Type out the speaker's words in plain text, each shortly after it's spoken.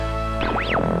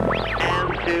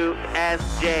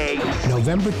2SJ.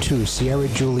 November 2, Sierra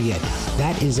Juliet.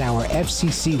 That is our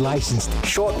FCC licensed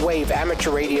shortwave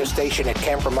amateur radio station at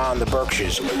Camp Ramah in the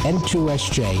Berkshires.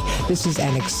 N2SJ. This is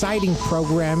an exciting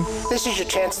program. This is your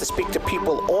chance to speak to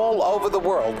people all over the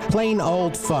world. Plain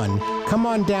old fun. Come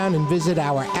on down and visit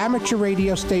our amateur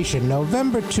radio station,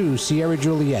 November 2, Sierra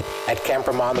Juliet, at Camp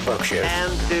Ramah in the Berkshires.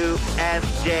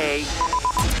 N2SJ.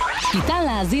 ניתן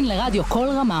להאזין לרדיו כל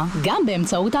רמה גם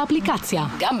באמצעות האפליקציה.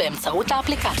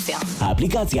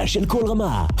 האפליקציה של כל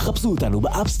רמה. חפשו אותנו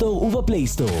באפסטור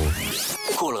ובפלייסטור.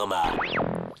 כל רמה.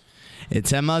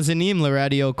 אתם מאזינים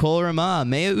לרדיו כל רמה,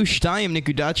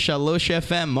 102.3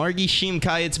 FM, מרגישים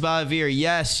קיץ באוויר.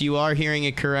 Yes, you are hearing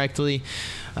it correctly.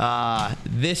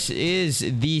 This is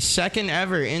the second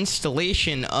ever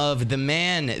installation of the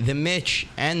man, the Mitch,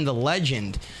 and the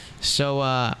legend. So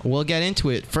we'll get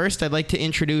into it. First, I'd like to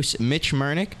introduce Mitch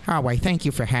Mernick. Oh, why, thank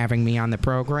you for having me on the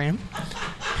program.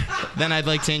 Then I'd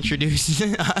like to introduce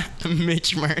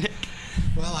Mitch Mernick.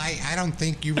 Well, I don't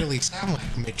think you really sound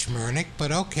like Mitch Mernick,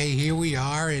 but okay, here we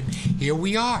are in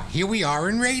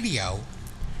radio.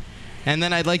 And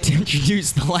then I'd like to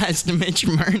introduce the last Mitch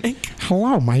Mernick.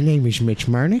 Hello, my name is Mitch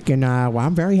Mernick, and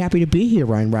I'm very happy to be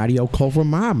here on Radio Kol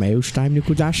Ramah,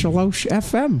 102.3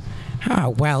 FM. Oh,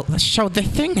 well, so the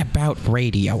thing about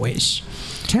radio is...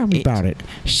 Tell me about it.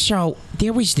 So,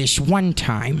 there was this one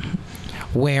time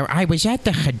where I was at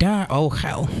the Chadar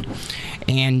Ochel,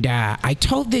 and I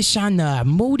told this on the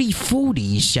Moody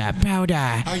Foodies about...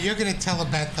 Oh, you're going to tell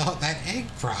about that egg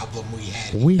problem we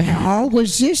had. Oh,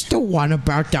 was this the one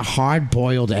about the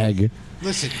hard-boiled egg?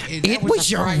 Listen, it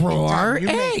was a raw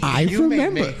egg. I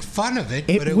remember. Make fun of it,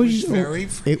 but it was very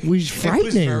frightening. It was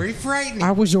very frightening.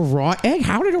 I was a raw egg.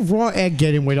 How did a raw egg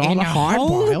get in with all the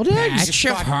hard-boiled eggs?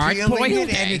 Hard-boiled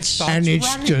eggs. And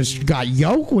it's just got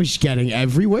yolk was getting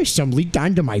everywhere. Some leaked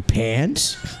onto my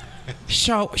pants.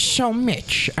 So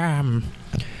Mitch,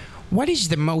 what is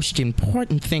the most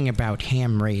important thing about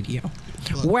ham radio?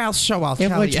 Well, so I'll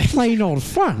tell you. It's plain old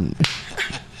fun.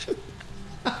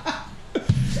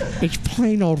 It's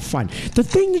plain old fun. The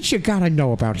thing that you gotta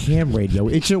know about ham radio,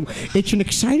 it's an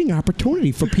exciting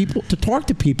opportunity for people to talk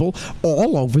to people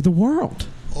all over the world.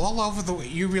 All over the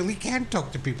you really can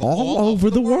talk to people all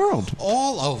over the world.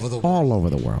 All over the world. All over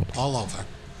the world. All over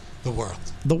the world.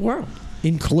 The world,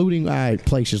 including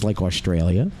places like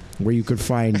Australia, where you could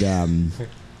find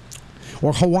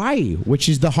or Hawaii, which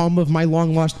is the home of my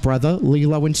long-lost brother,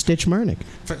 Lilo and Stitch Mernick.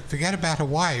 Forget about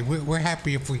Hawaii. We're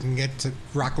happy if we can get to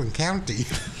Rockland County.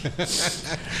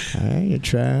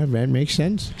 That makes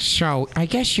sense. So, I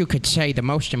guess you could say the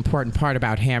most important part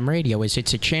about ham radio is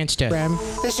it's a chance to...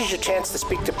 This is your chance to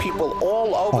speak to people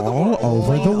all over the world. All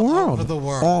over the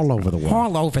world. All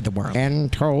over the world.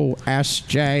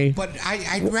 N2SJ. But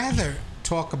I'd rather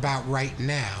talk about right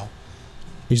now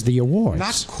is the awards.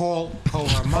 Not Kol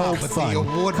Ramah, but the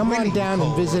award. Come on down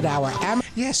and visit our...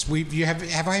 Yes,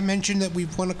 have I mentioned that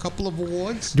we've won a couple of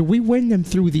awards? Do we win them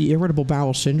through the irritable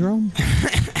bowel syndrome?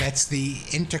 That's the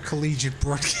intercollegiate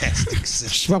broadcasting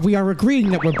system. Well, we are agreeing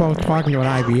that we're both talking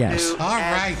about IBS. All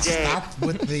right, stop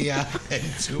with the...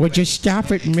 Would you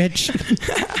stop it, Mitch?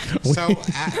 So,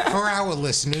 for our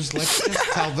listeners, let's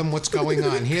just tell them what's going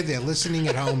on here. They're listening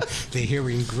at home. They're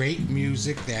hearing great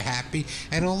music. They're happy.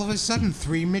 And all of a sudden,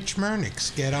 3 Mitch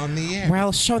Mernicks get on the air.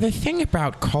 Well, so the thing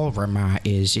about Kol Ramah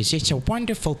is it's a wonderful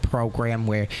program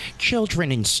where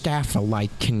children and staff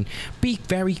alike can be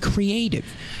very creative.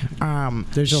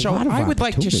 There's a lot of I would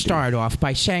like to start off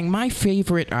by saying my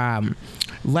favorite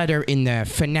letter in the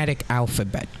phonetic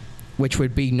alphabet, which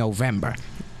would be November.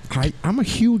 I'm a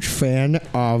huge fan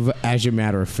of, as a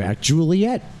matter of fact,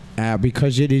 Juliet,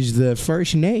 because it is the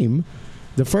first name,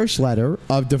 the first letter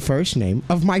of the first name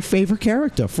of my favorite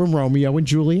character from Romeo and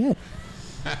Juliet,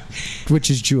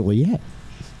 which is Juliet.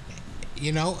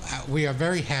 You know, we are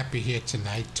very happy here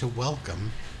tonight to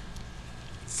welcome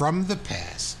from the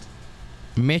past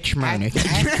Mitch Mernick.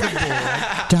 At the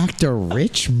board. Dr.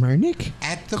 Rich Mernick?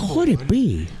 At the board. Could it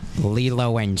be?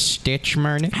 Lilo and Stitch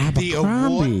Mernick? The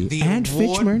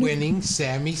award-winning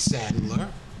Sammy Sandler,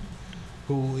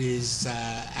 who is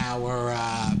our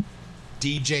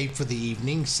DJ for the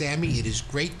evening. Sammy, it is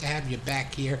great to have you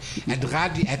back here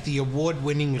at the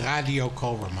award-winning Radio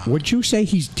Kol Ramah. Would you say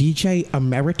he's DJ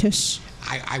Emeritus?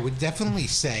 I would definitely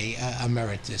say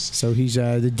emeritus. So he's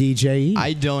the DJ?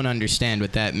 I don't understand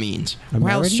what that means.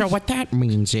 Emeritus? Well, so what that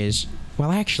means is...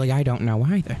 Well, actually, I don't know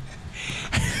either.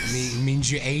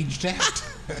 Means you aged out.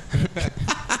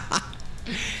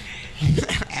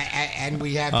 And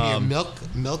we have here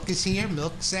Milk is here.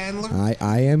 Milk Sandler.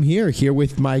 I am here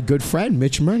with my good friend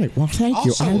Mitch Mernick. Well, thank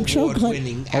you. I'm so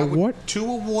glad. Two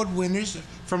award winners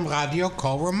from Radio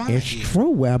Kol Ramah. It's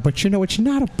true, but it's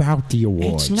not about the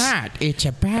awards. It's not. It's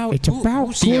about Who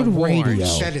good said radio.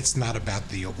 it's not about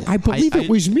the awards? I believe it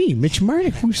was me, Mitch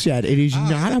Murdoch, who said it is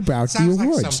not about the sounds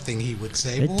awards. like something he would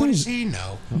say. It But what does does. he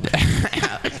know?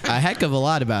 A heck of a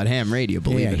lot about ham radio,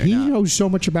 believe it or he not. knows so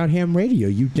much about ham radio.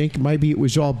 You'd think maybe it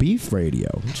was all beef radio.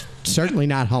 It's certainly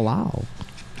not halal.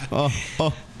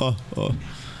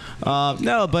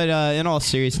 No, but in all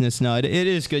seriousness, no, it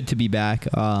is good to be back.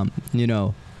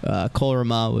 Kol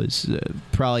Ramah was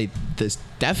probably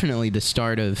definitely the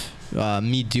start of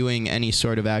me doing any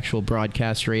sort of actual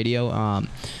broadcast radio.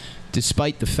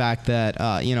 Despite the fact that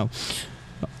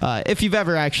if you've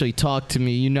ever actually talked to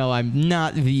me, I'm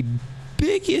not the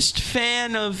biggest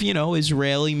fan of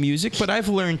Israeli music, but I've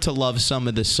learned to love some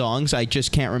of the songs. I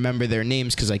just can't remember their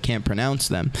names because I can't pronounce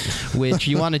them. Which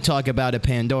you want to talk about a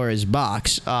Pandora's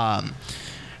box.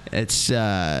 It's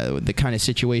the kind of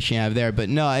situation you have there. But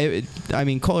no,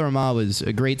 Kol Ramah was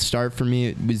a great start for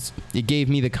me. It gave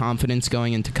me the confidence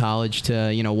going into college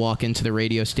to walk into the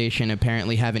radio station and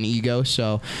apparently have an ego.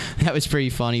 So that was pretty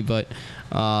funny. But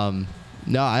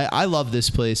no, I love this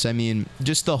place. I mean,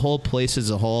 just the whole place as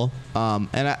a whole. And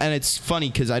it's funny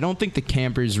because I don't think the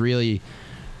campers really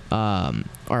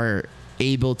are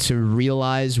able to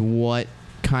realize what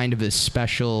kind of a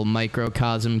special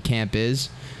microcosm camp is.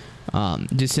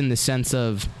 Just in the sense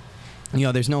of,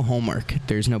 there's no homework,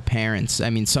 there's no parents. I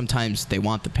mean, sometimes they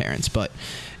want the parents, but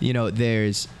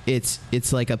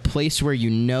it's like a place where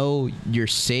you're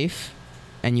safe,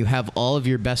 and you have all of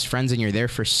your best friends, and you're there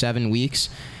for 7 weeks.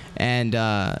 And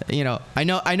I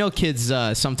know kids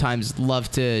sometimes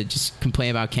love to just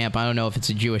complain about camp. I don't know if it's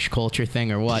a Jewish culture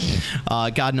thing or what.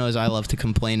 God knows I love to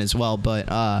complain as well,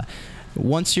 but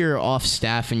once you're off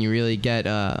staff and you really get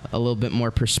a little bit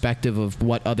more perspective of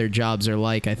what other jobs are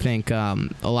like, I think a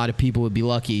lot of people would be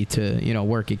lucky to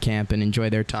work at camp and enjoy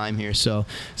their time here. So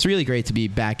it's really great to be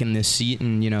back in this seat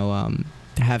and to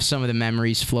have some of the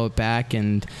memories float back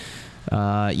and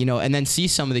and then see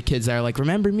some of the kids that are like,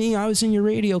 remember me? I was in your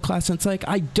radio class. And it's like,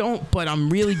 I don't, but I'm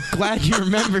really glad you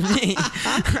remember me.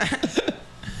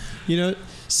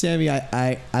 Sammy,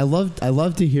 I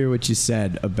love to hear what you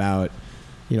said about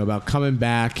coming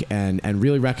back and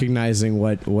really recognizing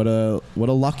what a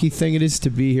lucky thing it is to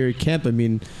be here at camp. I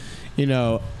mean,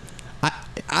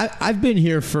 I've been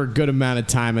here for a good amount of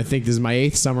time. I think this is my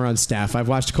 8th summer on staff. I've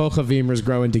watched Kol Chavimers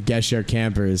grow into Gesher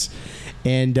campers.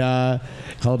 And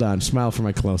hold on, smile for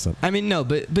my close-up. I mean, no,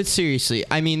 but seriously,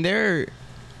 I mean,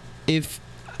 if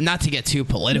not to get too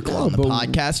political on the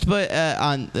podcast, but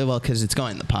because it's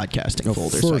going in the podcasting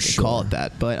folder, so I can call it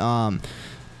that. But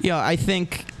I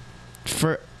think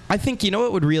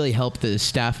what would really help the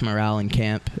staff morale in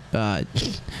camp,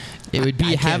 it would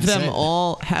be have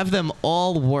them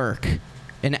all work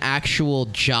an actual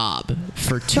job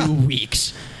for 2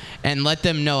 weeks. And let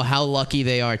them know how lucky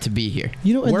they are to be here.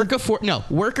 Work a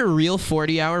real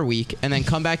 40-hour week, and then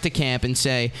come back to camp and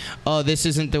say, "Oh, this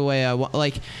isn't the way I want."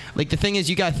 Like the thing is,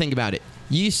 you got to think about it.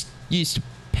 You used to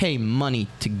pay money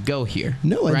to go here,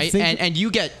 right? And you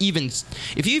get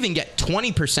if you even get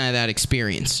 20% of that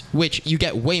experience, which you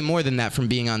get way more than that from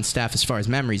being on staff as far as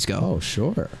memories go. Oh,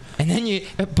 sure. And then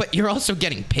but you're also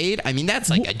getting paid. I mean, that's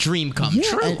like a dream come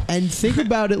true. And think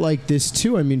about it like this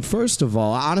too. I mean, first of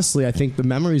all, honestly, I think the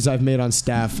memories I've made on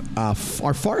staff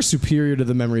are far superior to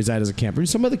the memories I had as a camper.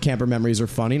 Some of the camper memories are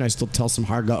funny, and I still tell some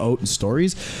Harga Oat and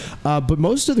stories. But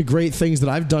most of the great things that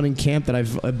I've done in camp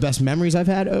that best memories I've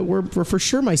had were for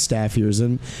sure my staff years.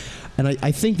 And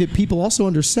I think that people also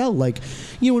undersell, in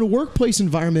a workplace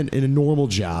environment, in a normal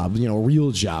job, a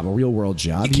real world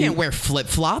job. You can't wear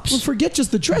flip-flops. Well, forget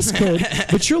just the dress code,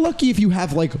 but you're lucky if you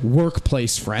have,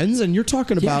 workplace friends, and you're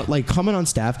talking about, coming on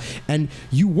staff, and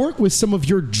you work with some of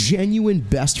your genuine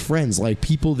best friends,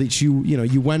 people that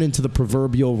you went into the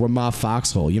proverbial Ramah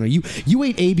foxhole. You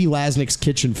ate A.B. Lasnik's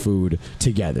kitchen food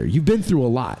together. You've been through a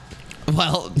lot.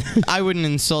 Well, I wouldn't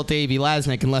insult A.B.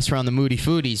 Lasnik unless we're on the Moody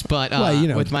Foodies, but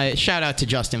with my shout out to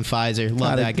Justin Pfizer,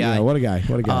 love that guy. What a guy!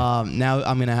 Now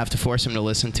I'm gonna have to force him to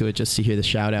listen to it just to hear the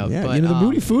shout out. Yeah, but, the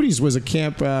Moody Foodies was a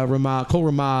Camp Kol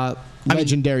Ramah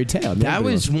legendary tale. That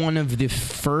was one of the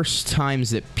first times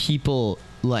that people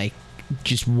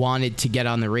just wanted to get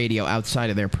on the radio outside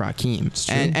of their prakim,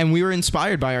 and we were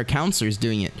inspired by our counselors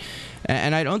doing it.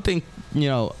 And I don't think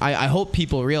I hope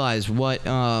people realize what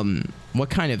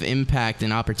kind of impact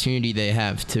and opportunity they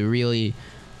have to really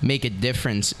make a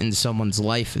difference in someone's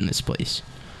life in this place.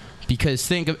 Because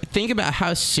think about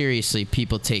how seriously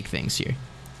people take things here.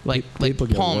 like People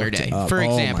get Palmer worked Day, up. for Oh,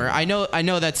 example. my I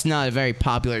know that's not a very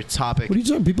popular topic. What are you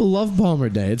talking? People love Palmer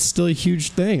Day. It's still a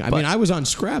huge thing. I mean, I was on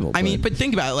Scrabble. I mean, but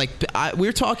think about it. Like,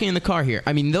 we're talking in the car here.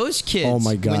 I mean, those kids, Oh,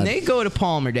 my God. when they go to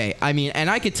Palmer Day, I mean, and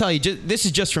I could tell you, this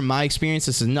is just from my experience.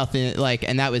 This is nothing like,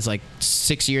 and that was like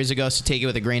 6 years ago, so take it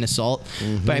with a grain of salt.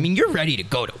 But I mean, you're ready to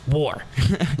go to war.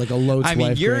 like a Lot's I mean,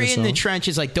 wife you're grain of in the salt.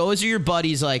 trenches. Like, those are your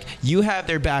buddies. Like, you have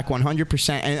their back 100%.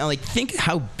 And like, think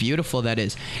how beautiful that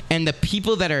is. And the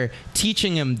people that are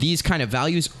teaching them these kind of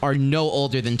values are no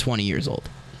older than 20 years old.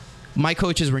 My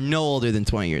coaches were no older than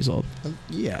 20 years old.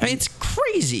 Yeah. I mean, it's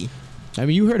crazy. I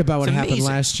mean, you heard about what It's happened amazing.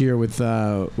 last year with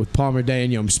Palmer Day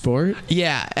and Yom Sport.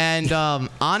 Yeah, and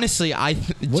honestly,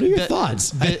 What are your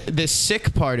thoughts? The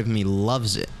sick part of me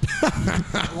loves it.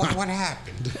 What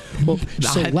happened? Well,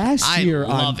 so I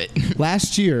love it.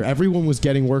 Last year, everyone was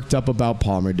getting worked up about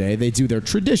Palmer Day. They do their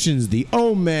traditions, the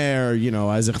Omer,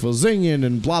 Isaac Vilzingen,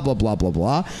 and blah, blah, blah, blah,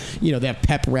 blah. They have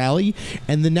pep rally.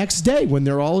 And the next day, when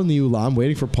they're all in the Ulam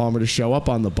waiting for Palmer to show up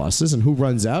on the buses, and who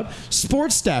runs out?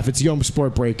 Sports staff. It's Yom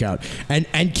Sport breakout.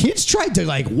 And kids tried to,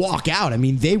 walk out. I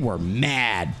mean, they were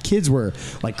mad. Kids were,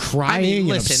 crying I mean, and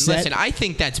listen, upset. I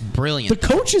think that's brilliant. The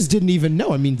coaches didn't even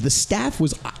know. I mean, the staff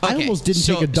was... I Okay, almost didn't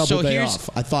so- take a double so day here's- off.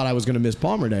 I thought I was going to miss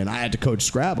Palmer Day, and I had to coach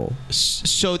Scrabble.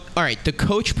 So, all right, the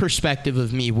coach perspective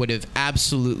of me would have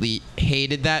absolutely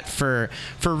hated that for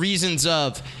reasons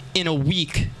of, in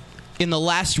the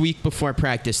last week before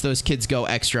practice, those kids go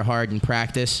extra hard in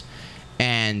practice,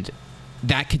 and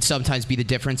that could sometimes be the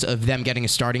difference of them getting a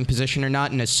starting position or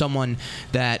not. And as someone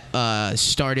that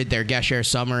started their Gesher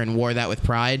summer and wore that with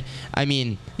pride, I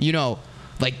mean,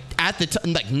 at the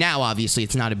time, now obviously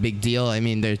it's not a big deal. I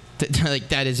mean,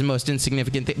 that is the most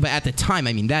insignificant thing. But at the time,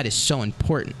 I mean, that is so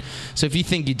important. So if you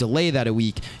think you delay that a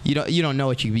week, you don't know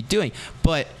what you could be doing.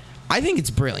 But I think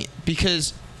it's brilliant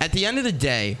because at the end of the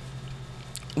day,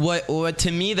 what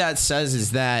to me that says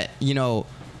is that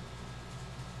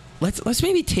let's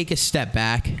maybe take a step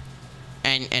back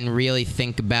and really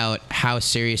think about how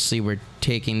seriously we're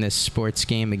taking this sports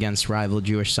game against rival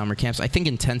Jewish summer camps. I think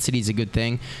intensity is a good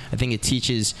thing. I think it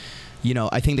teaches,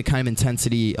 I think the kind of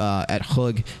intensity at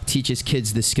Hug teaches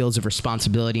kids the skills of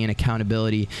responsibility and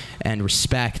accountability and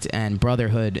respect and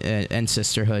brotherhood and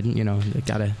sisterhood. They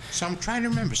gotta. So I'm trying to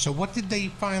remember. So what did they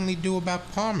finally do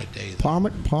about Palmer Day?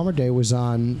 Palmer Day was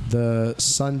on the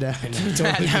Sunday.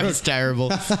 That was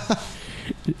terrible.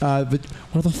 But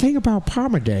the thing about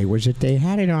Palmer Day was that they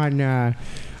had it on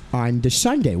the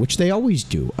Sunday, which they always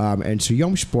do. And so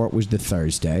Yom Sport was the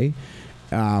Thursday,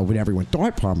 when everyone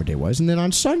thought Palmer Day was, and then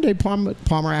on Sunday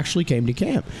Palmer actually came to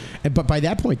camp. But by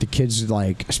that point, the kids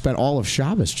spent all of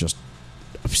Shabbos just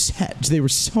upset. They were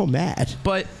so mad.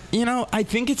 But I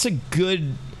think it's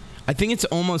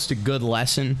almost a good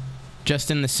lesson,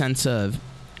 just in the sense of,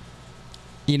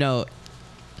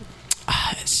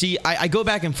 see, I go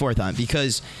back and forth on it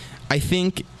because I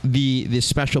think the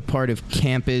special part of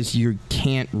camp is you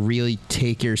can't really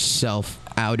take yourself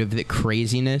out of the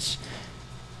craziness,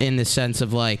 in the sense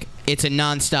of it's a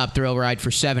nonstop thrill ride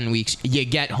for 7 weeks. You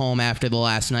get home after the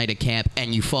last night at camp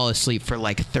and you fall asleep for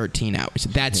 13 hours.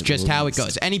 That's just how it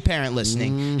goes. Any parent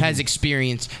listening has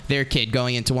experienced their kid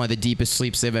going into one of the deepest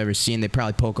sleeps they've ever seen. They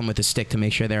probably poke them with a stick to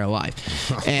make sure they're alive.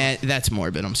 And that's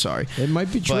morbid. I'm sorry. It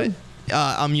might be true. But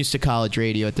I'm used to college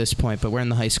radio at this point, but we're in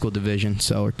the high school division,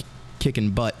 so we're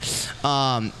kicking butt.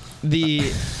 But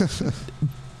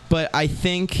I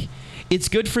think it's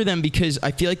good for them because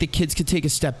I feel like the kids could take a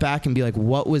step back and be like,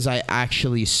 what was I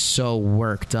actually so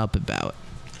worked up about?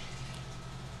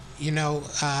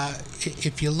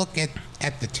 If you look at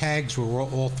the tags where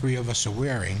all three of us are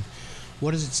wearing,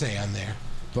 what does it say on there?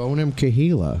 Bonim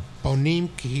Kahila. Bonim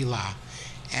Kahila.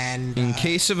 And in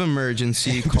case of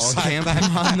emergency, call Camp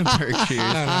on the Berkshires.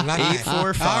 No, not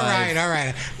 845. All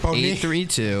right.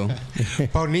 832.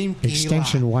 Bonim Kahila.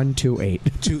 Extension 128.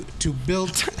 To build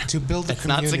a That's community.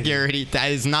 not security.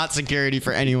 That is not security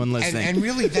for anyone listening. And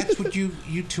really, that's what you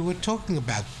two are talking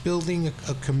about, building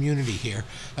a community here,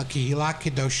 a Kehillah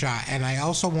Kedosha. And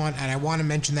I want to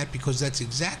mention that because that's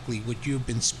exactly what you've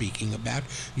been speaking about,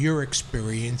 your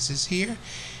experiences here.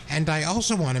 And I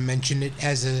also want to mention it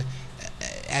as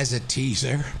a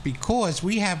teaser because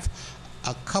we have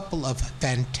a couple of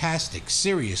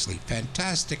seriously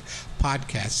fantastic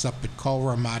podcasts up at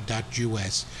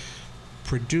kolramah.us,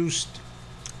 produced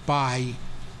by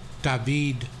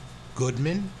David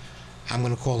Goodman. I'm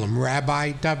going to call him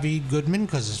Rabbi David Goodman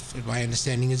because my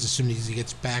understanding is as soon as he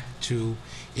gets back to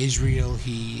Israel,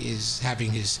 he is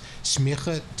having his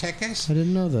smicha tekes. I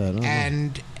didn't know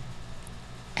that.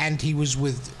 And he was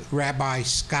with Rabbi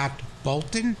Scott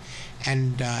Bolton,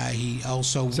 and he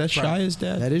also Is that Shia's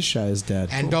dad? That is Shia's dad.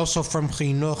 And also from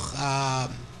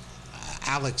Chinuch,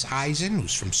 Alex Eisen,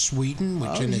 who's from Sweden,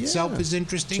 which in itself is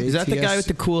interesting. Is that the guy with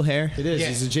the cool hair? It is. Yeah.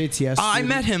 He's a JTS. Oh, I student.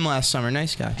 met him last summer.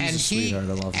 Nice guy. And a sweetheart.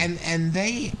 I love him. and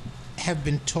they have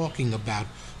been talking about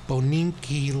Bonim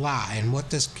Kehillah and what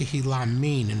does Kehillah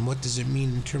mean and what does it mean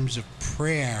in terms of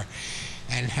prayer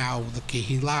and how the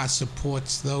Kehillah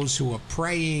supports those who are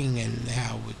praying and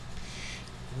how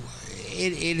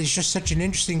it is just such an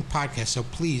interesting podcast. So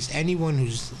please, anyone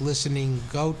who's listening,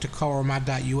 go to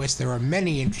kolrama.us. There are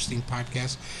many interesting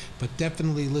podcasts, but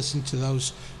definitely listen to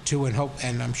those two and hope.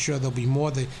 And I'm sure there'll be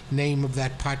more. The name of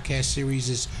that podcast series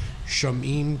is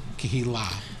Shomim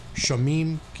Kehillah.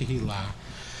 Shomim Kehillah.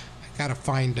 I gotta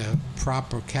find a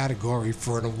proper category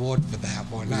for an award for that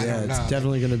one. I don't know. It's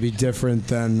definitely going to be different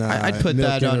than I'd put Milk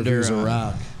that under. Interviews or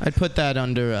Rock. I'd put that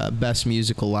under best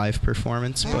musical live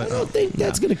performance. I But don't think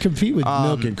that's going to compete with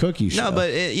Milk and Cookies. no,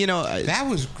 but you know, That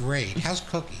was great. How's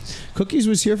Cookies? Cookies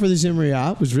was here for the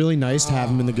Zimriat. It was really nice to have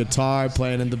him in the guitar,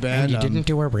 playing in the band. And you didn't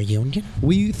do a reunion?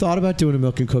 We thought about doing a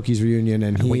Milk and Cookies reunion,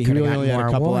 and We he could've really gotten only had a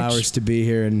more couple awards. hours to be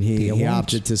here, and The he awards.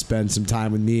 opted to spend some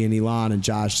time with me and Elon and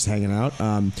Josh just hanging out.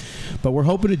 But we're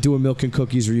hoping to do a Milk and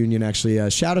Cookies reunion, actually.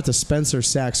 Shout out to Spencer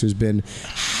Sachs, who's been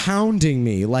hounding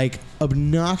me, like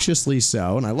obnoxiously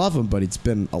so, and I love him, but it's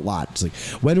been a lot. It's like,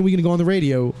 when are we going to go on the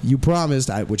radio? You promised,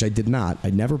 which I did not. I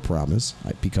never promise,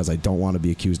 because I don't want to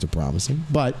be accused of promising.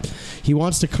 But he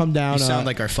wants to come down. you sound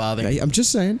like our father. I'm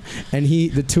just saying. And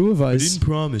the two of us.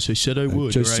 promise. I said I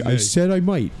would. I said I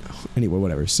might. Anyway,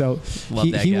 whatever. So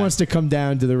Love that he guy. wants to come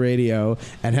down to the radio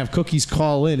and have Cookies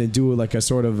call in and do like a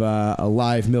sort of a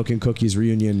live Milk and Cookies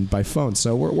reunion by phone.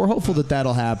 So we're hopeful that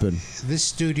that'll happen. This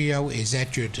studio is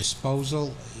at your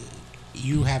disposal.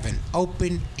 You have an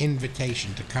open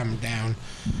invitation to come down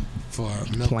for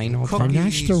milk Plain and old cookies. And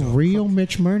that's the or real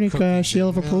Mitch Mernick cookies seal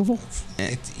of and milk. approval.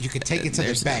 You could take it to the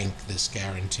There's- bank. This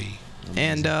guarantee.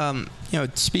 And you know,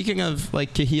 speaking of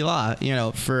like Kehillah, you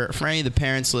know, for any of the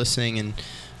parents listening and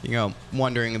you know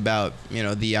wondering about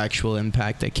the actual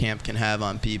impact that camp can have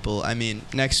on people. I mean,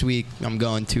 next week I'm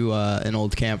going to an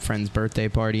old camp friend's birthday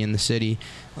party in the city.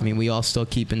 I mean, we all still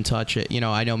keep in touch.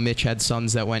 I know Mitch had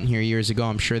sons that went here years ago.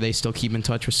 I'm sure they still keep in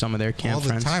touch with some of their camp All the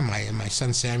friends. time. My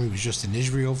son Sammy was just in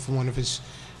Israel for one of his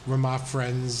Ramah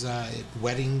friends'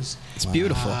 weddings. It's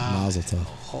beautiful. Mazel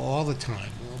tov. All the time.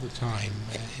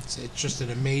 It's just an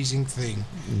amazing thing.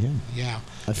 Yeah.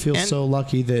 I feel And- so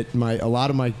lucky that a lot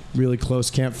of my really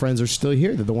close camp friends are still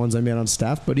here. They're the ones I met on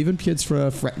staff, but even kids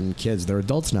they're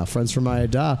adults now, friends from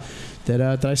Ida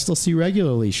that I still see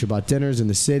regularly. Shabbat dinners in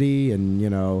the city, and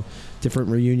different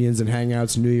reunions and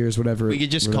hangouts, New Year's, whatever. We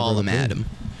could just whatever call him it'll be. Adam.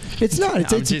 It's not.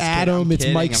 It's, I'm it's just kidding. Adam. I'm It's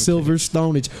kidding. Mike I'm kidding.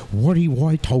 Silverstone. It's Woody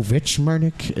Wojtowicz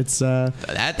Mernick. It's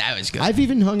That was good. I've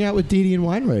even hung out with Didi and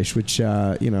Weinreich, which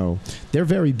they're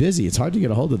very busy. It's hard to get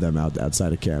a hold of them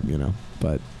outside of camp,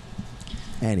 But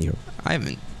anywho, I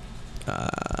haven't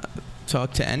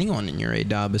talked to anyone in your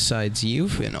ADA besides you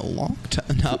in a long time.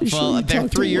 No, pretty well, you they're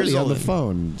talked to 3 years Woody old. on the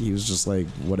phone. He was just like,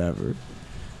 whatever.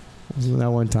 Wasn't that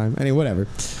one time? Anyway, whatever.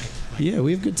 Yeah,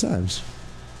 we have good times.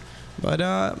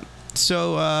 But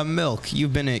so Milk,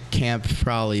 you've been at camp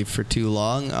probably for too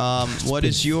long. What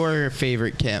is your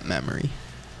favorite camp memory?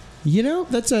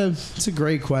 That's a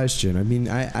great question. I mean,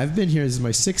 I've been here. This is my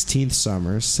 16th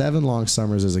summer, 7 long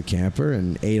summers as a camper,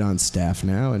 and 8 on staff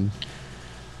now. And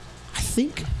I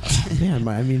think,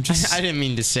 just. I didn't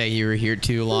mean to say you were here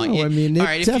too long. No, I mean, it All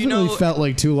right, if definitely you know, felt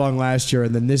like too long last year,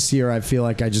 and then this year I feel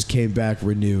like I just came back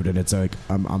renewed, and it's like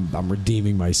I'm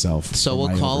redeeming myself. So for we'll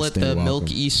my call it overstay the welcome.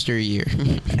 Milk Easter year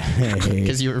Hey.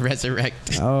 because you were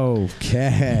resurrected.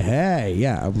 Okay,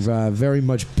 yeah, I'm very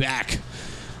much back.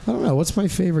 I don't know. What's my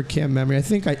favorite camp memory? I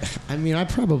think I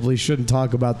probably shouldn't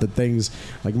talk about the things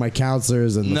like my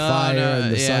counselors and the fire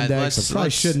and the sun decks. I probably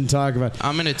shouldn't talk about.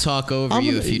 I'm gonna talk over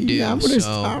you if you do. Yeah,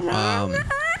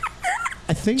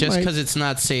 I think just because it's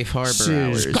not safe harbor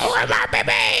hours. Go on,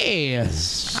 baby.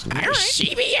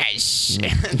 CBS.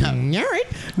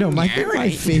 No, my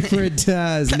favorite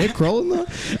is Nick Rowland.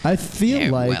 Though I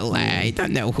feel like. Well, I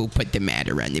don't know who put the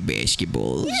matter on the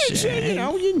basketballs.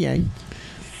 Yin yang.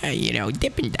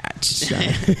 Dippin' Dots.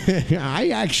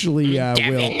 I actually will.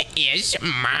 Devin is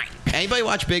mine. Anybody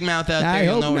watch Big Mouth out there? I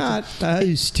You'll hope know not.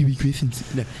 Stewie Griffin's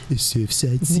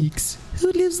Surfside Six.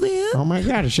 Who lives there? Oh my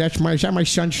God! Is that my son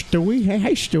Stewie?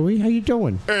 Hey Stewie, how you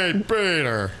doing? Hey,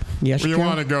 Peter. Yes, You Ken?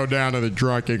 want to go down to the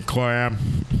Drunken Clam?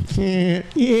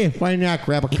 Yeah, why not?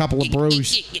 Grab a couple of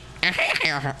brews.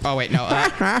 Oh wait, no.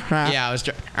 Yeah, I was.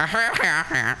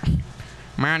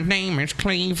 My name is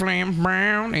Cleveland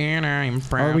Brown, and I'm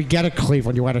proud. Or we get a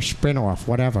Cleveland. You had a spin-off,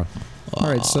 whatever. All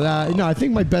right, so I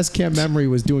think my best camp memory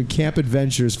was doing Camp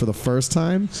Adventures for the first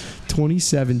time,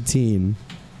 2017.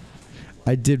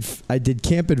 I did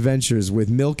Camp Adventures with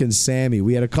Milk and Sammy.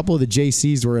 We had a couple of the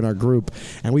JCs were in our group,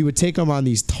 and we would take them on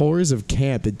these tours of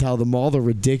camp and tell them all the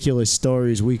ridiculous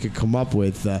stories we could come up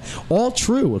with, all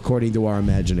true according to our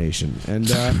imagination,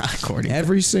 and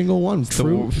every single one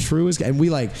true as. And we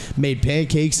made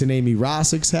pancakes in Amy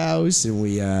Rossick's house, and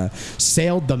we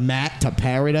sailed the mat to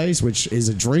paradise, which is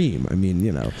a dream. I mean,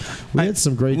 we had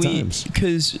some great times.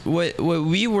 Because what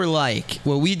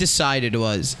we decided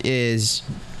is.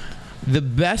 The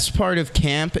best part of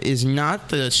camp is not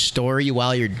the story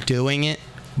while you're doing it,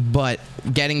 but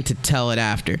getting to tell it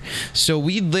after. So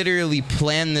we literally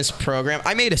planned this program.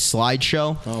 I made a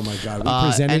slideshow. Oh my God! We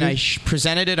presented I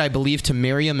presented it, I believe, to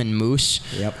Miriam and Moose.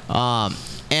 Yep.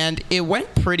 And it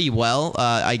went pretty well.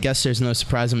 I guess there's no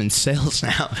surprise I'm in sales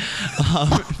now.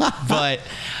 But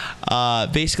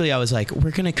basically I was like,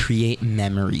 we're gonna create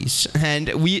memories, and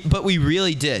we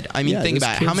really did. I mean, think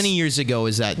about it. How many years ago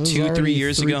was that? 2-3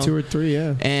 years ago? 2 or 3,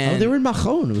 yeah. And they were in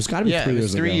Mahone. It was gotta be 3 years ago. Yeah, it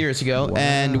was 3 years ago. Wow.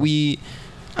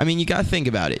 And you gotta think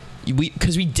about it.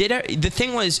 Because we did it. The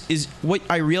thing is what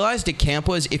I realized at camp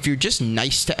was, if you're just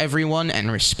nice to everyone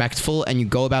and respectful and you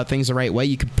go about things the right way,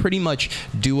 you can pretty much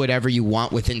do whatever you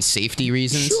want within safety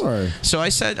reasons. Sure. So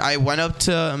I went up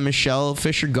to Michelle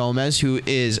Fisher Gomez, who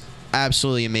is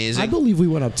absolutely amazing. I believe we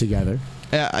went up together.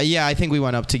 Yeah, I think we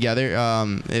went up together.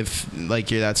 If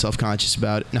you're that self-conscious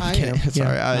about it. No, I'm kidding.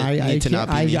 Sorry, I need to not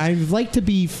be mean. I like to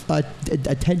be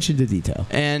attention to detail.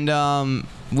 And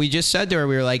we just said to her,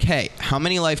 we were like, hey, how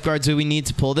many lifeguards do we need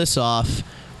to pull this off?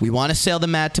 We want to sail the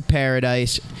mat to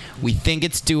paradise. We think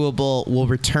it's doable. We'll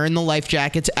return the life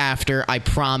jackets after, I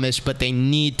promise, but they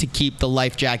need to keep the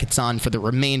life jackets on for the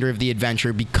remainder of the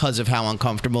adventure because of how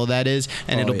uncomfortable that is,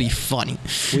 and it'll be funny.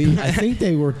 I think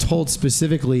they were told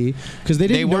specifically, because they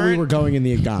didn't know we were going in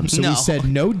the Agam. So we said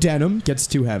no denim, gets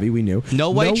too heavy, we knew. No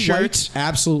white shirts.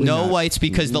 Absolutely no not. whites,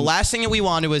 because the last thing that we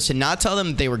wanted was to not tell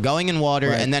them they were going in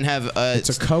water and then have it's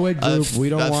a co-ed group. We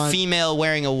don't want a female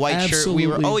wearing a white shirt. We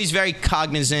were always very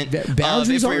cognizant of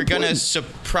if we were going to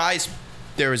surprise.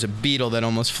 There was a beetle that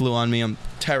almost flew on me. I'm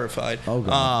terrified. Oh,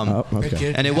 God.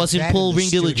 Okay. And it wasn't Paul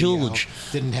Ringler George.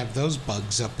 Didn't have those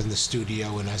bugs up in the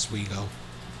studio in Oswego.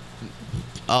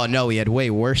 Oh, no, we had way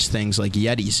worse things like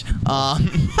Yetis.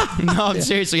 No, I'm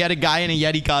serious. We had a guy in a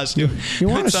Yeti costume. You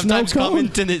want a sometimes snow cone? come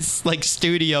into this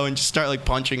studio and just start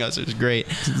punching us. It was great.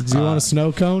 Do you want a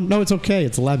snow cone? No, it's okay.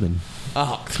 It's lemon.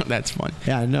 Oh, that's fun.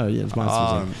 Yeah, I know. Yeah, it's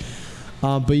monsters.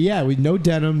 But yeah, we no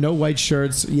denim, no white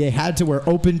shirts. You had to wear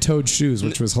open-toed shoes,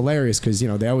 which was hilarious because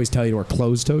they always tell you to wear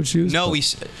closed-toed shoes. No,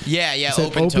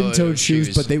 open-toed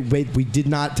shoes, but we did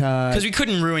not because we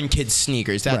couldn't ruin kids'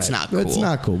 sneakers. That's not cool. That's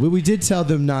not cool. But we did tell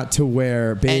them not to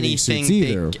wear bathing suits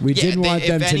either. We didn't want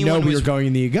them to know we were going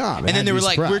in the Agam. And then they were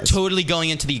like, "We're totally going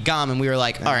into the Agam," and we were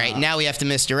like, "All right, now we have to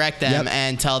misdirect them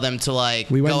and tell them to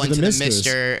go into the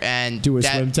Mister and do a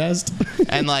swim test."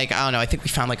 And I don't know. I think we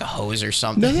found a hose or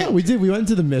something. No, we did. We went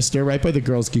to the Mister right by the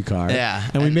girls' ski car. Yeah.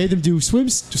 And we made them do swim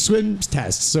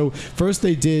tests. So first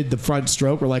they did the front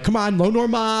stroke. We're like, come on, low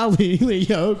normal,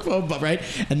 right?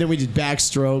 And then we did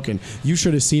backstroke, and you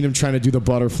should have seen him trying to do the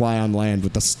butterfly on land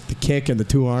with the kick and the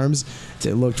two arms.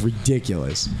 It looked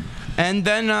ridiculous. And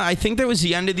then I think that was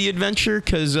the end of the adventure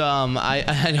because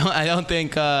I don't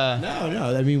think.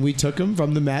 No. I mean, we took him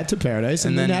from the mat to paradise,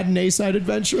 and then had an A-side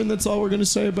adventure, and that's all we're going to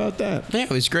say about that. Yeah, it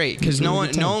was great because no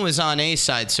one was on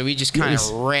A-side, so we just kind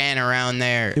of ran around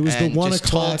there. It was and the 1 just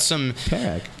o'clock told some.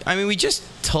 pack. I mean, we just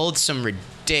told some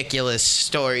ridiculous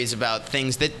stories about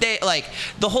things that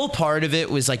the whole part of it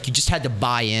was you just had to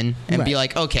buy in and be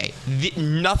like, okay,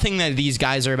 nothing that these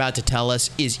guys are about to tell us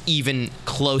is even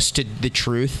close to the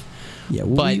truth. Yeah,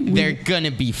 but they're going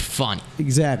to be funny.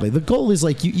 Exactly. The goal is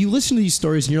you listen to these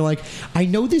stories and you're like, I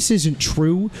know this isn't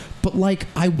true, but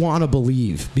I want to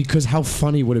believe because how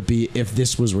funny would it be if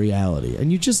this was reality?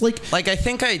 And you just I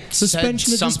think I said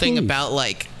something about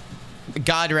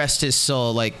God rest his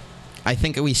soul, I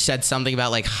think we said something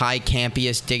about High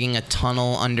Campius digging a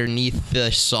tunnel underneath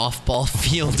the softball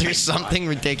field or something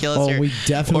ridiculous. Oh, we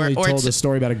definitely told a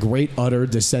story about a great udder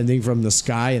descending from the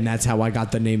sky, and that's how I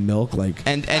got the name Milk.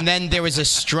 And then there was a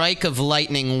strike of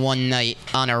lightning one night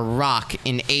on a rock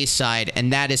in A-side,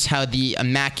 and that is how the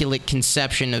Immaculate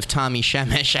Conception of Tommy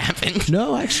Shemesh happened.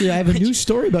 No, actually, I have a new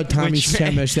story about Tommy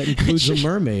Shemesh that includes a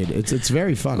mermaid. It's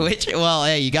very fun.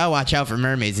 Hey, you gotta watch out for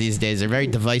mermaids these days. They're very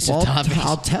divisive topics.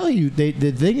 I'll tell you.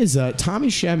 the thing is, Tommy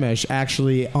Shemesh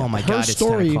actually. Oh my God! It's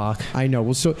 10 o'clock. I know.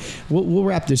 Well, so we'll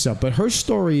wrap this up. But her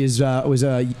story was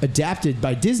adapted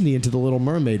by Disney into The Little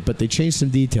Mermaid, but they changed some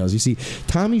details. You see,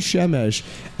 Tommy Shemesh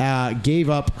gave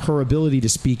up her ability to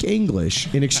speak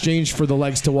English in exchange for the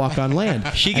legs to walk on land.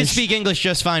 She can speak English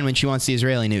just fine when she wants the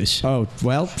Israeli news. Oh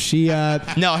well, she.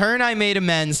 No, her and I made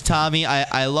amends, Tommy.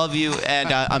 I love you,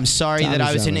 and I'm sorry that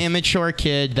I was an immature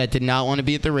kid that did not want to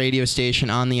be at the radio station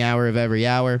on the hour of every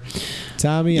hour.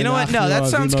 Tommy, you know what? No, that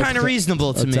sounds kind of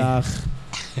reasonable to me.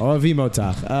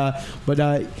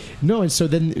 No, and so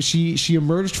then she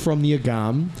emerged from the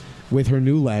Agam with her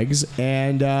new legs,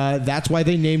 and that's why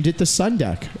they named it the Sun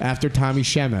Deck after Tommy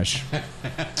Shemesh.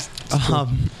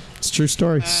 It's a true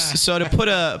story. So to put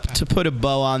a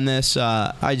bow on this,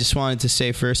 I just wanted to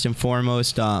say first and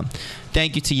foremost,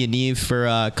 thank you to Yaniv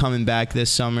for coming back this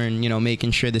summer and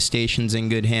making sure the station's in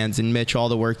good hands. And Mitch, all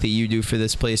the work that you do for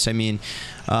this place. I mean,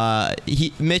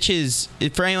 Mitch is,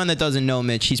 for anyone that doesn't know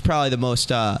Mitch, he's probably the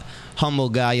most humble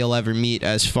guy you'll ever meet.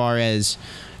 As far as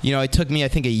it took me, I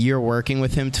think, a year working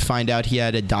with him to find out he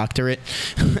had a doctorate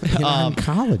in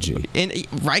oncology. And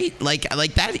right, like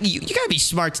that, you gotta be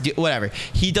smart to do whatever.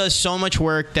 He does so much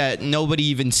work that nobody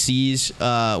even sees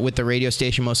with the radio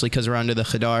station, mostly because we're under the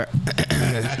Chadar.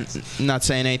 Not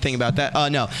saying anything about that.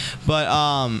 No,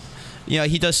 but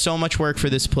he does so much work for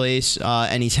this place,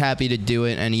 and he's happy to do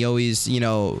it, and he always,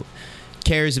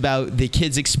 cares about the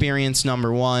kids' experience,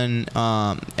 number one,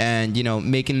 and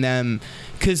making them.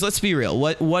 Because let's be real,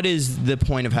 what is the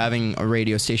point of having a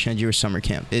radio station at Jewish summer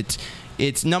camp?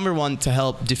 It's number one to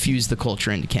help diffuse the culture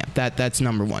into camp. That's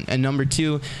number one, and number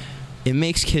two, it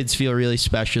makes kids feel really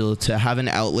special to have an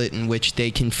outlet in which they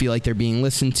can feel like they're being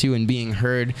listened to and being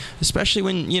heard. Especially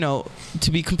when to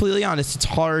be completely honest, it's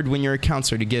hard when you're a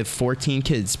counselor to give 14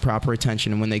 kids proper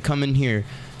attention, and when they come in here,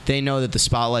 they know that the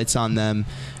spotlight's on them,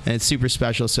 and it's super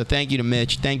special. So thank you to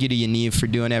Mitch. Thank you to Yaniv for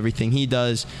doing everything he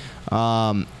does.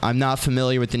 I'm not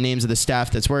familiar with the names of the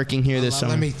staff that's working here this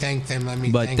summer. Let me thank them.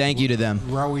 Thank you to them.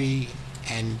 Rowie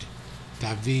and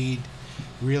David,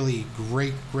 really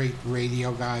great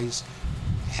radio guys,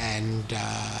 and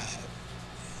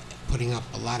putting up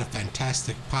a lot of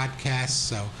fantastic podcasts.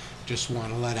 So just want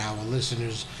to let our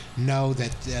listeners know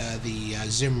that the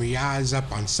Zimriya is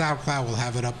up on SoundCloud. We'll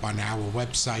have it up on our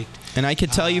website. And I can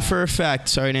tell you for a fact,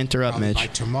 sorry to interrupt, Mitch. By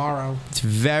tomorrow. It's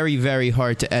very, very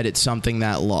hard to edit something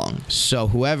that long. So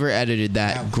whoever edited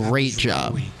that great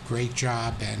job. Great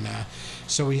job. And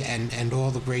and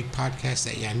all the great podcasts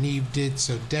that Yaniv did.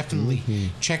 So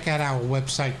definitely check out our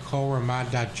website,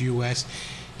 kolramah.us.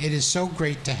 It is so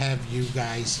great to have you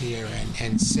guys here,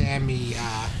 and Sammy,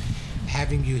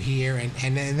 having you here,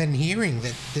 and then hearing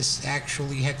that this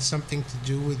actually had something to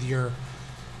do with your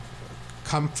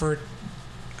comfort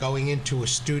going into a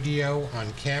studio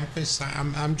on campus.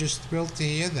 I'm just thrilled to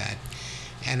hear that.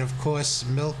 And of course,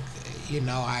 Milk,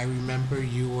 I remember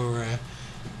you were a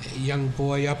young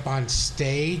boy up on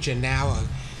stage, and now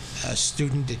a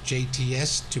student at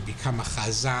JTS to become a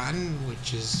chazan,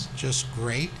 which is just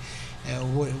great. It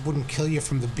wouldn't kill you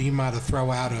from the bima to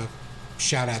throw out a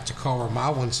shout out to Kol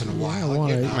Ramah once in a while.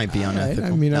 It might be unethical.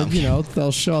 I mean, I'll throw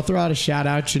out a shout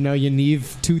out.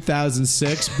 Yaniv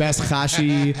 2006 best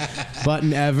Chashi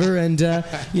button ever, and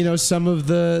some of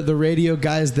the radio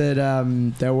guys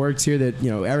that worked here. That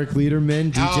Eric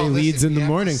Liederman, DJ Leeds in the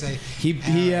morning.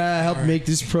 He helped make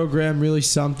this program really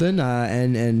something,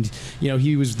 and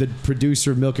he was the producer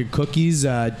of Milk and Cookies.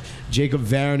 Jacob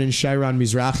Varon and Shiron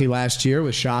Mizrahi last year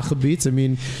with Shacha Beats. I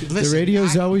mean, the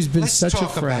radio's always been such a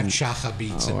friend. Let's talk about Shacha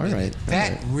Beats a minute.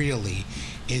 That really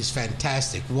is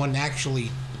fantastic. Won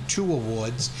actually 2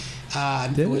 awards.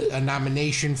 A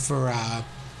nomination for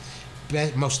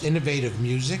Most Innovative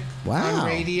Music on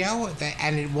radio,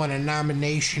 and it won a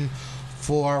nomination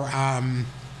for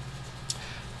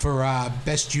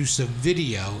Best Use of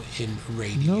Video in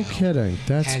Radio. No kidding.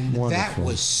 That's wonderful. That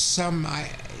was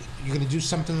you're going to do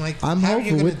something like that? I'm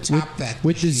hoping with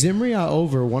the Zimriya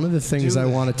over. One of the things I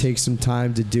want to take some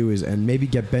time to do is, and maybe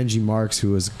get Benji Marks,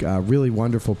 who is a really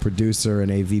wonderful producer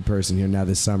and AV person here now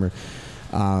this summer.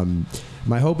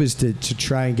 My hope is to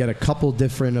try and get a couple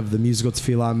different of the musical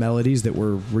tefillah melodies that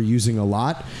we're using a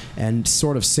lot, and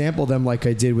sort of sample them like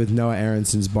I did with Noah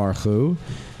Aronson's Baruch Hu.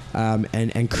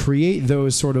 And create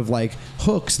those sort of like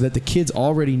hooks that the kids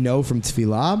already know from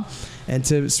tefillah, and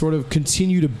to sort of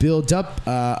continue to build up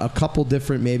a couple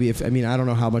different, maybe I don't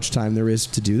know how much time there is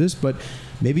to do this, but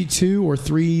maybe 2 or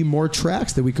 3 more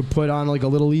tracks that we could put on like a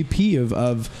little EP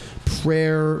of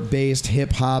prayer-based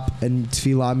hip-hop and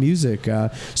tefillah music,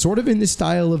 sort of in the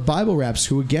style of Bible Raps,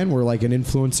 who again were like an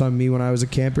influence on me when I was a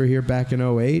camper here back in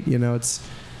 2008.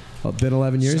 been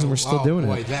 11 years, and we're still doing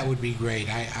boy, it. That would be great.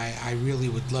 I really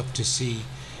would love to see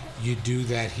you do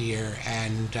that here.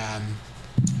 And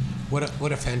what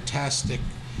a fantastic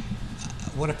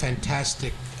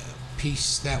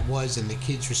piece that was, and the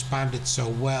kids responded so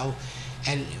well.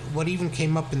 And what even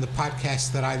came up in the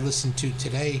podcast that I listened to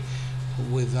today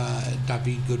with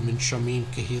David Goodman, Shomin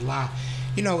Kehila,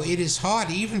 it is hard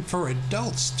even for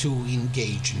adults to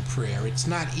engage in prayer. It's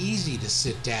not easy to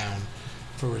sit down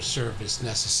for a service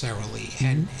necessarily.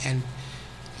 And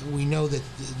we know that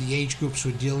the age groups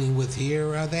we're dealing with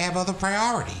here, they have other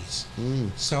priorities.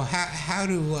 So how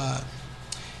to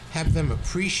have them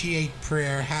appreciate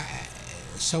prayer?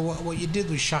 So what you did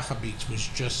with Shachabitz was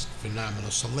just phenomenal.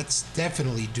 So let's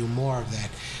definitely do more of that.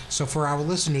 So for our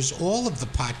listeners, all of the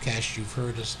podcasts you've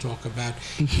heard us talk about,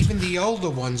 even the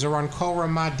older ones, are on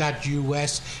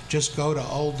kolramah.us. Just go to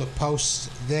older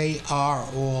posts. They are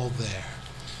all there.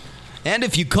 And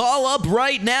if you call up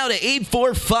right now to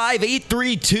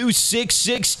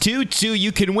 845-832-6622,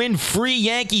 you can win free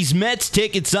Yankees-Mets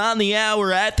tickets on the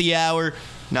hour, at the hour.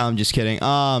 No, I'm just kidding.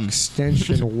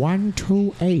 Extension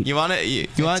 128. You want? Is,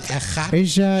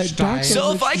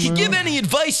 so if I could give any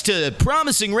advice to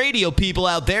promising radio people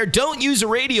out there, don't use a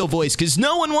radio voice because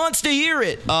no one wants to hear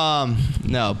it.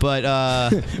 No,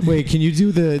 but wait, can you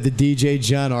do the DJ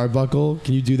John Arbuckle?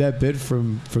 Can you do that bit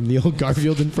from the old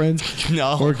Garfield and Friends?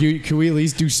 No. Or can we at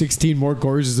least do 16 more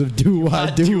choruses of do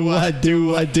I do I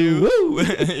do I do? Woo!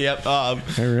 Yep. All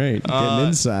right, getting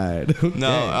inside. Okay.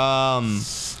 No.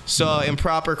 So in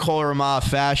proper Kol Ramah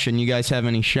fashion, you guys have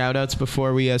any shout-outs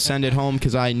before we send it home?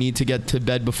 Because I need to get to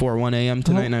bed before 1 a.m.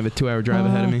 tonight, and I have a 2-hour drive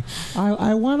ahead of me.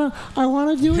 I wanna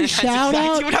do a shout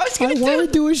out. I want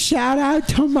to do a shout out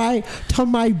to my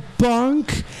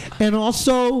bunk, and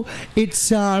also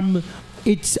it's and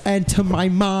to my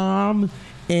mom,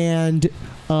 and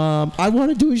I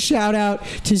want to do a shout out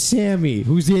to Sammy,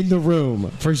 who's in the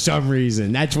room for some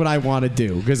reason. That's what I want to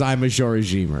do because I'm a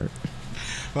Shorajimer.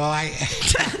 Well,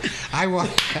 I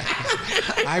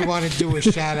want to do a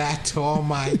shout out to all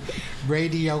my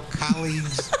radio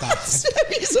colleagues,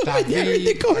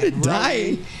 David and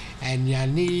Roy and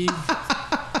Yaniv.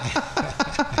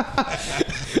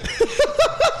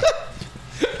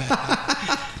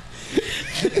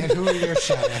 And who are your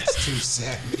shout outs to,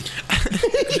 Sammy?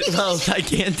 Well, I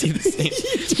can't do the same.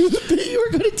 Do the bit you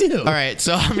were going to do. All right,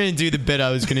 so I'm going to do the bit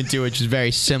I was going to do, which is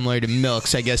very similar to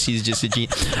Milk's. I guess he's just a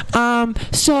genius.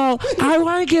 So I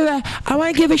want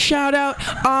to give a shout out.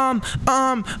 I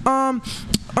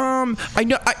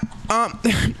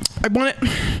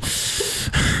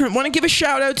want to give a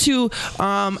shout out to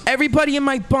everybody in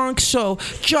my bunk. So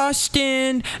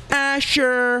Justin,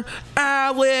 Asher,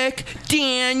 Alec,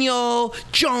 Daniel,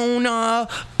 Jonah,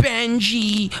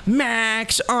 Benji,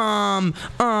 Max,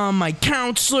 my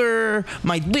counselor,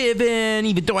 my live-in,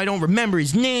 even though I don't remember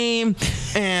his name,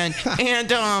 and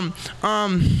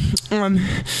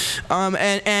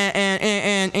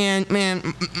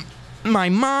my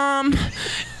mom.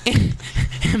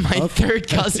 And my third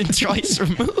cousin twice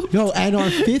removed. No, and our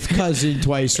fifth cousin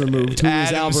twice removed, who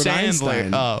is Albert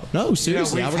Einstein. Oh. No,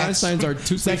 seriously, Albert Einstein's our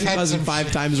second cousin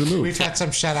 5 times removed. We've had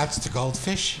some shout outs to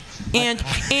Goldfish. And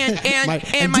my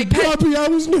puppy, I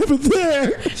was never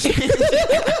there.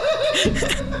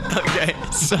 Okay,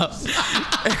 so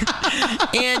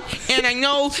and I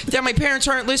know that my parents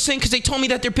aren't listening because they told me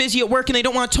that they're busy at work and they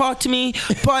don't want to talk to me.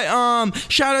 But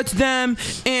shout out to them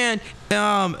and.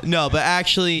 No, but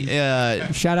actually,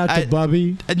 shout out to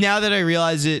Bubby. Now that I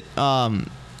realize it,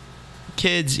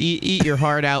 kids, eat your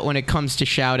heart out when it comes to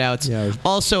shout outs. Yeah.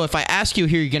 Also, if I ask you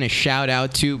who you're going to shout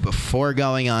out to before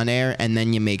going on air and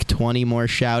then you make 20 more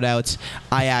shout outs,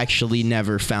 I actually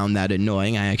never found that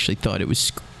annoying. I actually thought it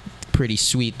was pretty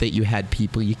sweet that you had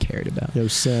people you cared about. Yo,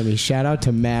 Sammy, shout out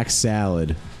to Max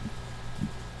Salad.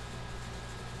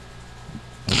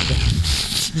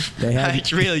 I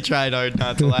really tried hard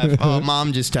not to laugh. Oh,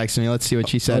 Mom just texted me. Let's see what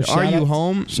she said. Are you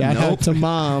home? Shout out to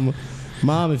Mom.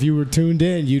 Mom, if you were tuned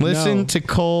in, you'd listen to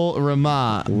Kol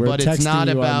Ramah, but it's not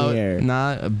about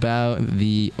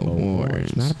the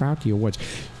awards. Not about the awards.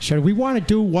 Should we want to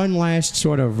do one last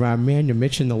sort of Manuel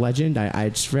Mitch and the Legend?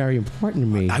 It's very important to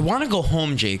me. I want to go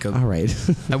home, Jacob. All right.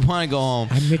 I want to go home.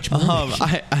 I'm Mitch. All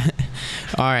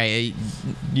right.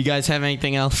 You guys have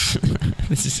anything else?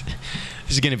 This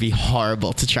is going to be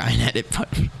horrible to try and edit, but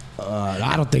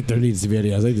I don't think there needs to be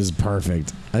any. I think this is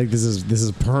perfect. I think this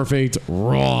is perfect,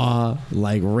 raw,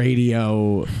 like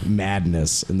radio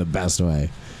madness in the best way.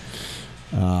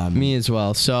 Me as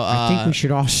well. So I think we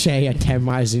should all say a 10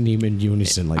 Mazanim in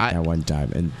unison that one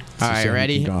time. And all right,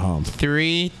 ready? Go home.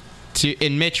 3, 2,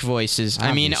 in Mitch voices.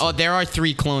 Obviously. I mean, there are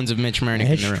 3 clones of Mitch Mernick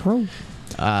in the room. True.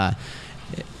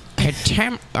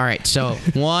 All right, so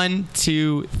 1,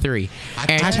 2, 3.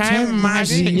 אתם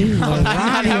מאזינים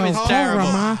לרדיו קול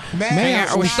רמה 102.3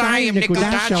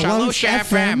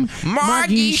 FM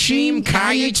מרגישים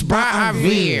קיץ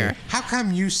באוויר. How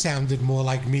come you sounded more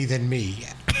like me than me?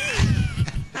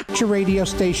 Amateur radio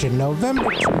station,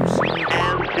 November 2.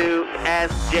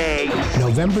 M2SJ.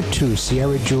 November 2,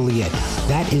 Sierra Juliet.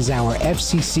 That is our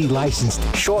FCC licensed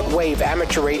shortwave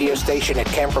amateur radio station at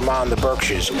Camp Ramah in the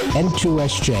Berkshires.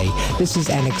 N2SJ. This is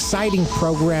an exciting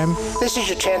program. This is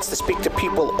your chance to speak to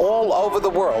people all over the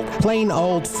world. Plain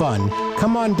old fun.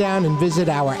 Come on down and visit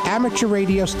our amateur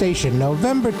radio station,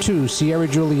 November 2, Sierra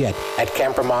Juliet at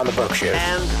Camp Ramah in the Berkshires.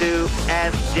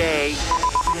 M2SJ.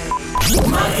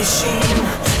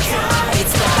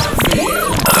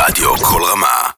 רדיו קול רמה